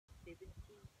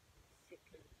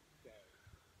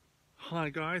Hi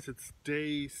guys, it's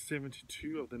day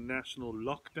 72 of the national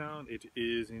lockdown. It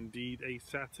is indeed a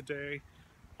Saturday.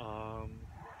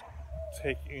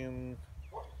 Take in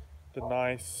the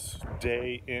nice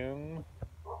day in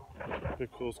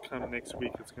because come next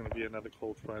week it's going to be another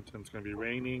cold front and it's going to be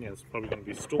raining and it's probably going to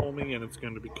be storming and it's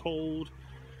going to be cold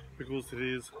because it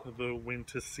is the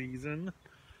winter season.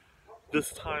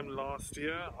 This time last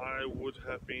year I would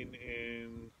have been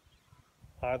in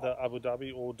either Abu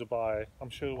Dhabi or Dubai.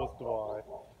 I'm sure it was Dubai.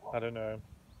 I don't know.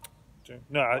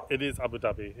 No, it is Abu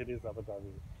Dhabi. It is Abu Dhabi.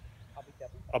 Abu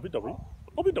Dhabi. Abu Dhabi.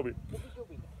 Abu Dhabi.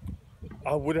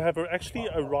 I would have actually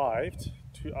arrived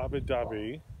to Abu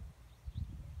Dhabi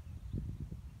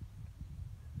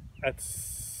at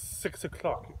 6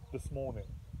 o'clock this morning.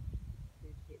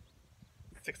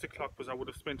 6 o'clock because I would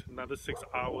have spent another 6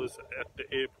 hours at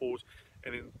the airport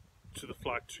and then to the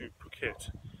flight to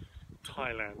Phuket,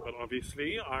 Thailand. But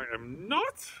obviously I am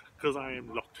not because I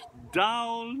am locked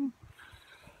down.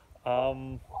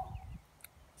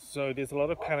 So there's a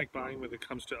lot of panic buying when it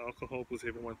comes to alcohol because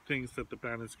everyone thinks that the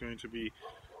ban is going to be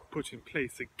put in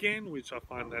place again, which I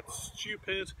find that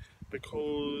stupid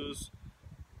because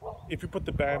if you put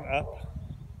the ban up,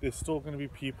 there's still going to be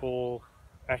people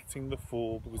acting the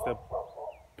fool because they're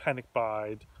panic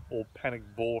buyed or panic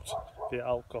bought their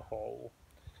alcohol.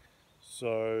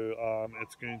 So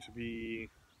it's going to be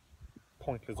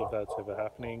pointless if that's ever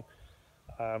happening.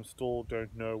 Still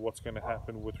don't know what's going to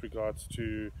happen with regards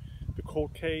to the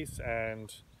court case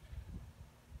and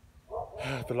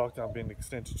the lockdown being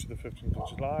extended to the 15th of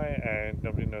July, and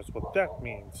nobody knows what that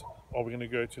means. Are we going to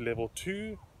go to level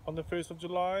 2 on the 1st of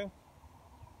July?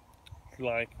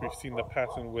 Like we've seen the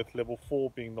pattern with level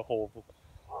 4 being the whole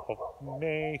of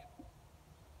May,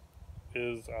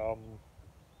 is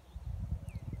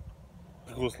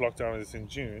because lockdown is in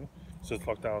June, so it's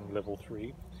lockdown level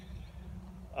 3.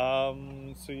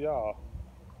 So yeah,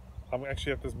 I'm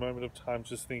actually at this moment of time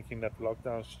just thinking that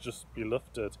lockdown should just be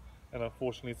lifted and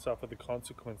unfortunately suffer the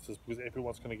consequences because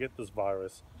everyone's going to get this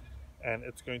virus and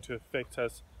it's going to affect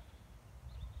us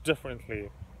differently,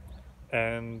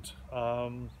 and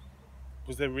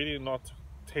because they're really not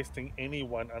testing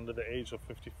anyone under the age of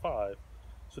 55.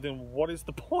 So then what is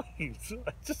the point?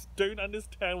 I just don't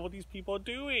understand what these people are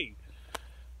doing.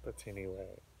 But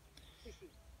anyway,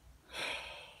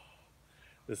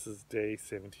 this is day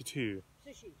 72.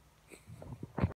 Sushi.